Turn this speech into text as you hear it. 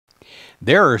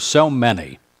There are so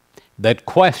many that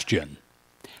question,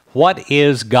 what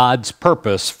is God's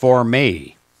purpose for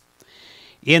me?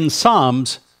 In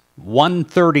Psalms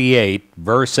 138,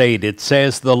 verse 8, it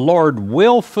says, the Lord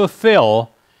will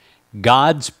fulfill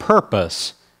God's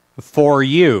purpose for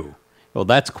you. Well,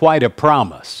 that's quite a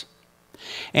promise.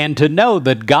 And to know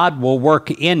that God will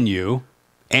work in you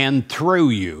and through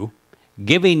you,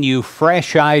 giving you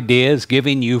fresh ideas,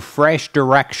 giving you fresh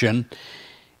direction,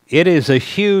 it is a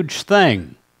huge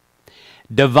thing.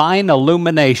 Divine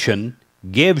illumination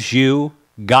gives you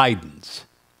guidance,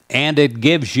 and it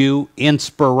gives you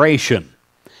inspiration.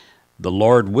 The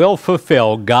Lord will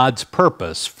fulfill God's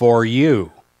purpose for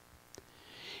you.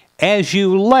 As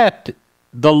you let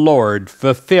the Lord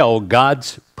fulfill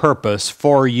God's purpose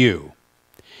for you,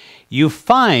 you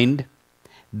find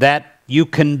that you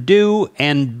can do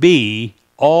and be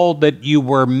all that you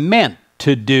were meant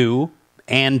to do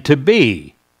and to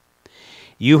be.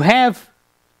 You have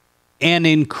an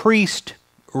increased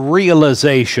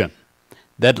realization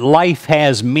that life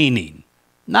has meaning,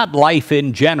 not life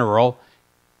in general,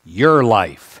 your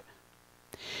life.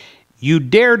 You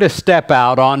dare to step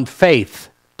out on faith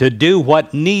to do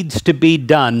what needs to be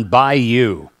done by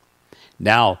you.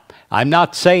 Now, I'm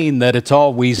not saying that it's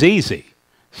always easy.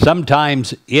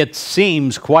 Sometimes it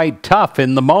seems quite tough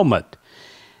in the moment,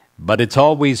 but it's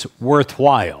always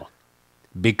worthwhile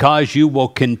because you will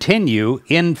continue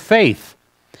in faith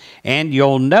and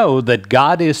you'll know that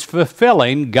God is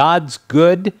fulfilling God's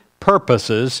good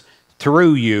purposes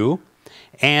through you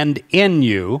and in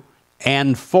you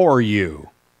and for you.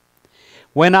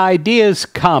 When ideas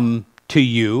come to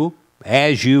you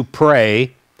as you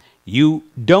pray, you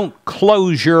don't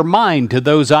close your mind to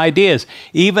those ideas,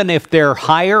 even if they're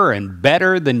higher and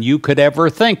better than you could ever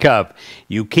think of.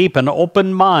 You keep an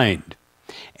open mind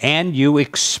and you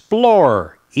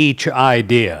explore each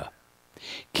idea,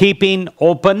 keeping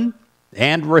open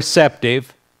and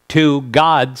receptive to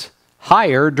God's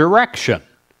higher direction.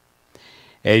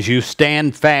 As you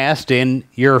stand fast in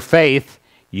your faith,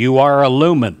 you are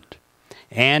illumined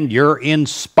and you're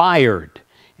inspired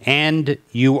and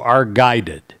you are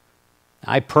guided.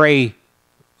 I pray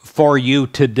for you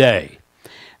today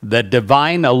that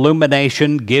divine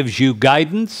illumination gives you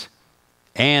guidance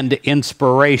and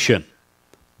inspiration.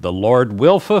 The Lord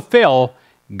will fulfill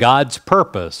God's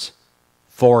purpose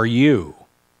for you.